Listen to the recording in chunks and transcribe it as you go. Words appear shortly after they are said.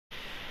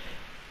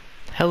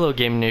Hello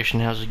Game Nation,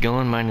 how's it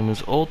going? My name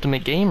is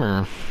Ultimate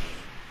Gamer.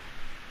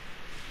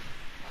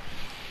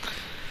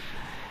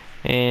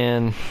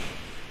 And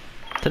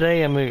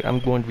today I'm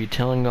going to be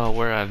telling y'all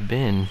where I've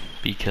been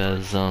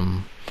because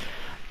the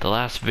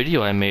last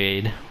video I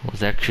made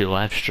was actually a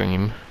live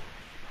stream.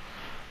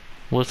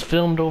 Was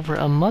filmed over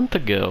a month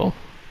ago.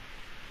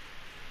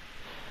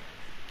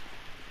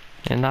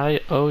 And I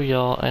owe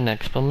y'all an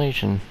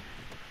explanation.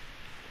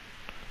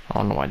 I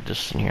don't know why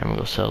this is in here. I'm gonna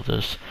go sell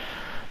this.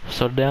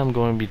 So today I'm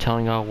going to be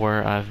telling y'all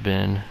where I've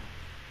been.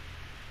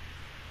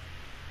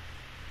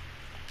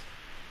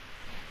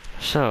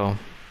 So,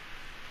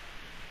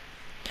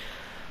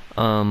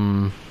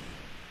 a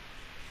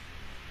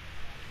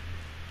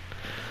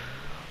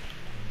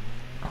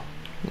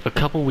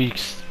couple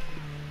weeks.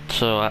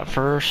 So at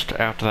first,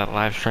 after that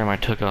live stream, I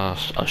took a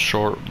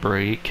short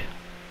break.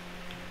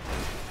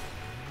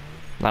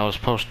 I was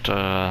supposed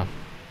to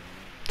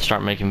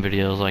start making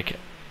videos like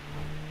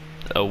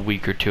a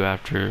week or two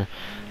after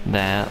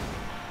that,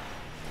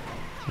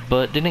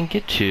 but didn't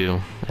get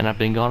to, and I've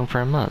been gone for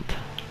a month.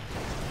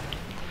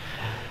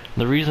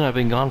 The reason I've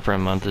been gone for a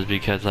month is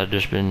because I've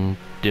just been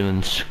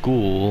doing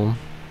school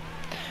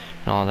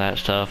and all that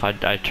stuff.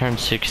 I turned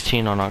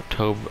 16 on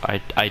October.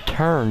 I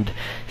turned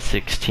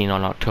 16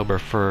 on October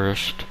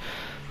 1st,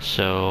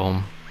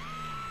 so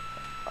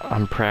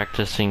I'm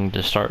practicing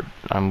to start.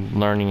 I'm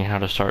learning how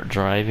to start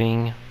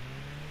driving.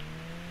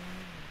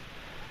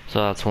 So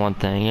that's one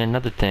thing.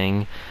 Another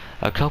thing,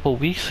 a couple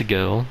weeks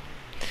ago,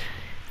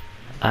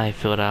 I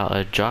filled out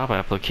a job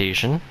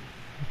application,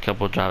 a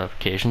couple of job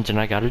applications, and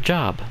I got a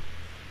job.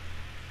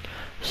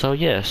 So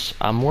yes,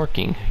 I'm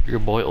working. Your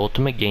boy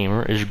Ultimate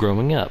Gamer is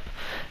growing up.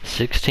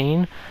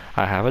 16,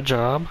 I have a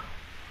job,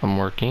 I'm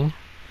working,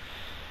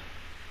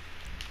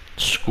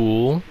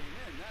 school,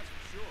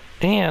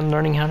 and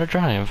learning how to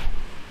drive.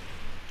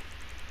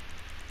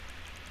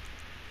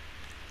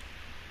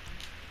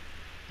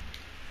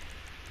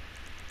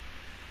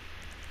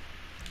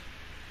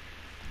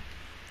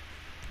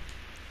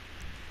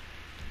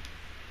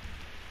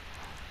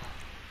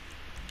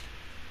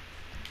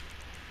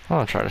 I'm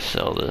gonna try to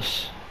sell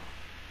this.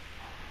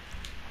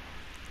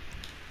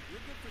 You're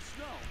good for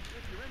snow,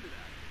 if you're into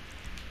that.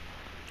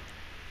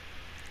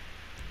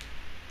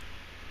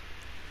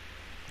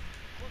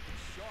 Looking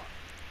sharp.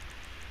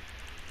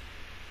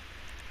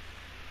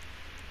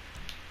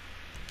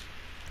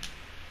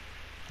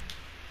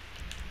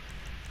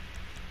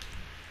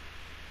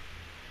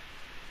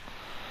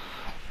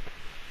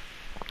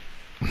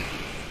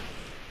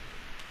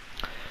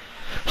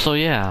 So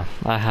yeah,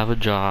 I have a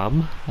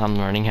job, I'm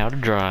learning how to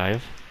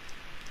drive,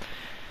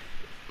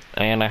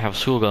 and I have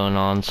school going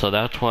on, so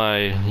that's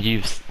why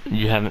you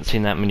haven't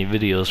seen that many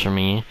videos from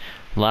me.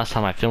 Last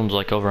time I filmed was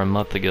like over a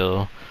month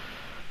ago.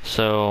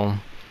 So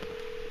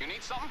You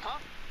need something, huh?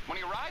 One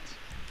of your rides?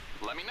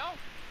 Let me know.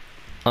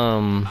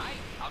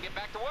 I'll get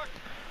back to work.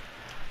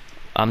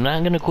 I'm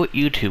not gonna quit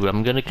YouTube.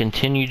 I'm gonna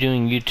continue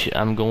doing YouTube.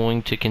 I'm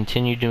going to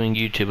continue doing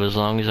YouTube as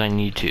long as I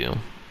need to.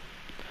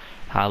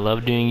 I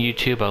love doing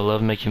YouTube. I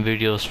love making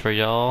videos for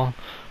y'all.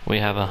 We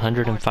have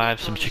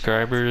 105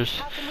 subscribers,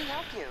 How can we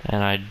help you?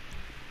 and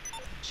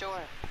Sure.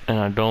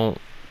 I don't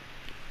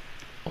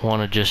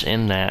want to just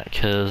end that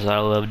because I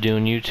love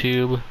doing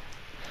YouTube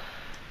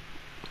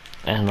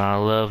and I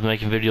love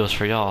making videos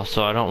for y'all.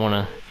 So I don't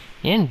want to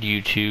end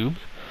YouTube,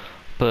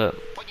 but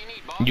What you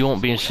need, boss? you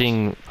won't be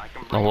seeing I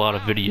can a bring lot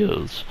it of down.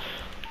 videos.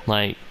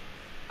 Like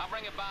I'll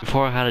bring it by.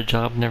 before I had a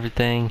job and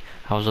everything,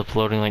 I was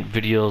uploading like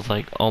videos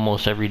like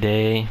almost every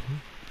day.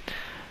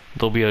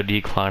 There'll be a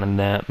decline in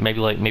that,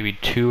 maybe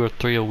 2 or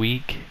 3 a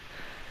week.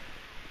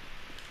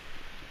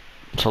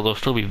 So there'll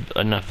still be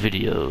enough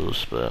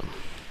videos, but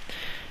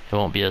it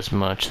won't be as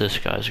much. This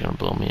guy's gonna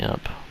blow me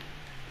up.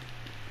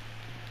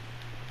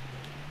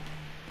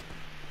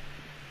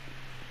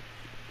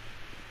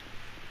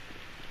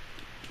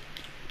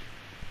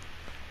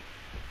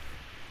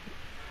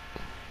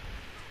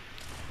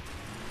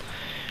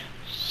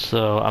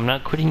 So I'm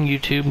not quitting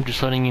YouTube,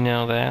 just letting you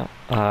know that.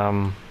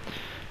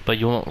 But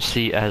you won't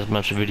see as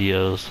much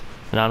videos.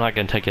 And I'm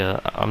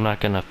not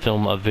gonna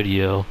film a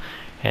video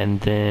and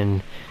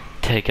then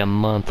take a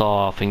month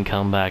off and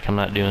come back. I'm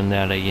not doing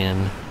that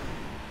again.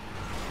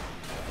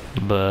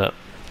 But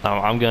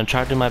I'm gonna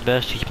try to do my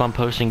best to keep on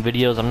posting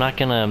videos. I'm not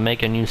gonna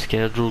make a new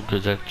schedule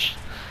because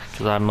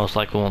I most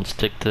likely won't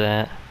stick to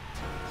that.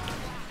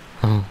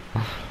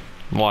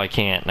 Well, I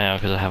can't now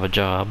because I have a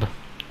job.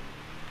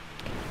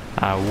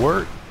 I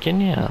work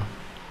and yeah.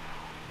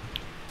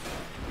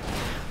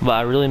 But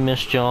I really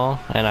missed y'all,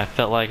 and I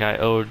felt like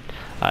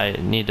I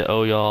need to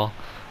owe y'all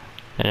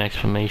an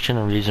explanation,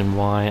 a reason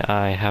why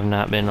I have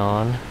not been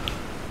on.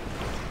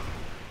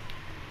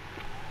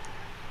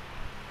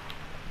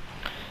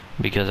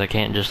 Because I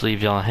can't just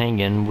leave y'all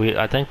hanging.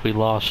 I think we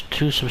lost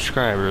 2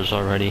 subscribers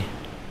already.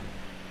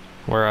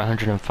 We're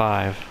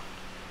 105.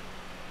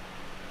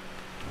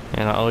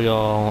 And I owe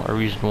y'all a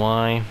reason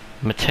why.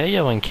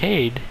 Mateo and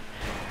Cade,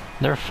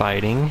 they're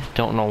fighting.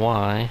 Don't know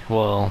why.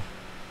 Well,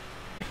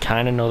 I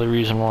kinda know the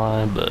reason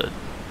why, but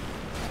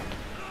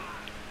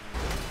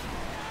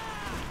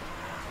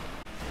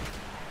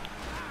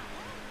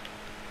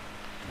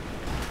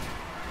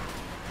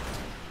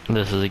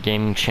This is a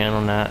gaming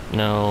channel, not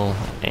no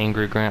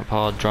Angry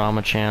Grandpa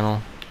drama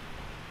channel.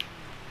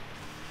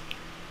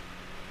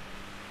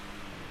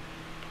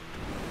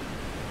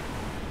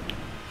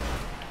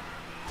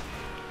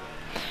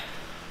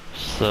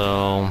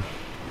 So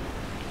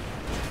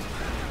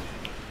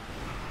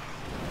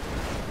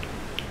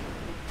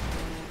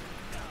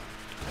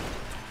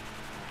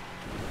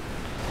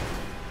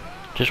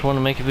just want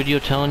to make a video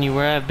telling you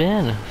where I've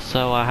been.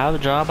 So I have a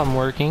job, I'm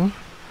working.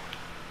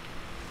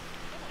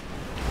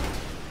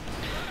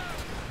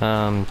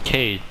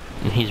 Cade,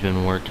 he's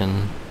been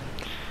working.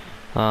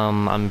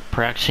 I'm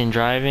practicing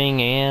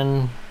driving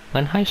and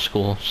in high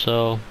school,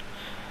 so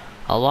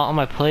a lot on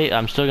my plate.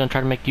 I'm still gonna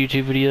try to make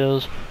YouTube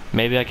videos.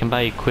 Maybe I can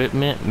buy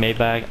equipment.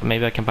 Maybe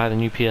I can buy the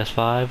new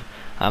PS5.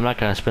 I'm not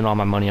gonna spend all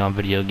my money on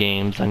video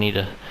games. I need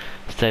to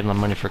save my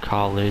money for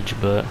college,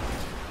 but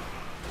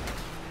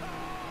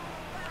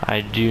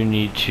I do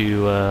need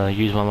to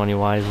use my money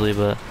wisely.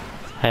 But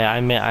hey, I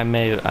may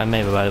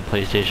buy the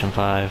PlayStation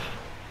 5.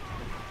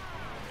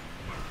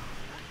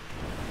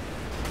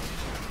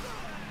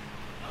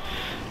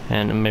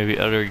 And maybe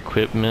other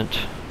equipment,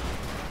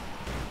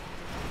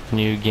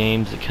 new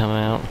games that come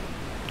out.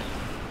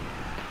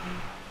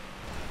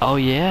 Oh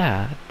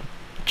yeah,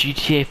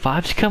 GTA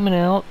 5's coming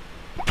out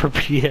for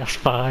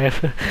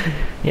PS5.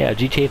 Yeah,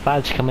 GTA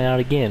 5's coming out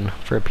again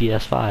for a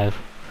PS5.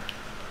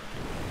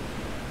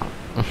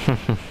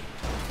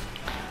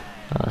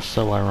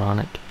 So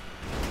ironic.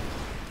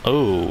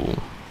 Oh.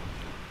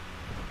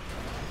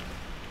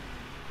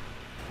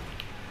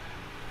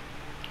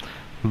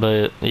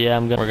 But yeah,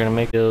 we're gonna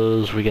make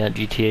those. We got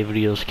GTA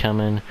videos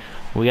coming.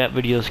 We got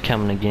videos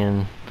coming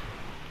again.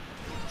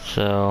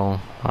 So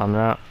I'm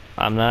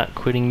not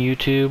quitting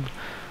YouTube.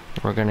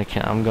 I'm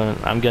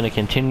gonna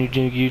continue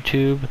doing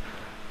YouTube.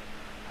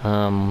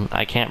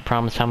 I can't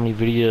promise how many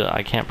videos.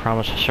 I can't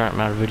promise a certain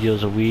amount of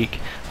videos a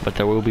week, but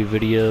there will be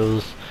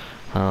videos.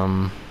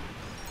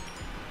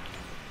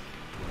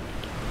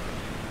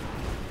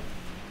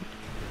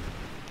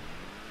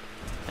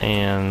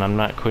 And I'm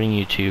not quitting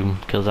YouTube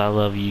because I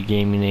love you,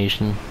 Gaming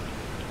Nation.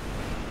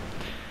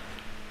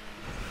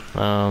 If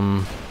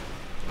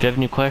you have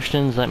any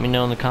questions, let me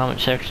know in the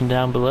comment section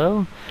down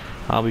below.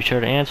 I'll be sure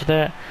to answer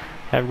that.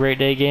 Have a great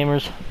day,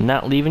 gamers. I'm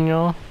not leaving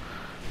y'all.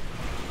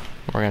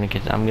 I'm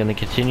gonna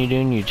continue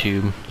doing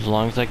YouTube as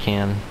long as I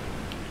can.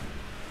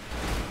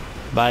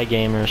 Bye,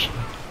 gamers.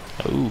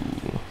 Ooh,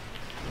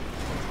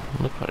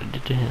 look what I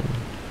did to him.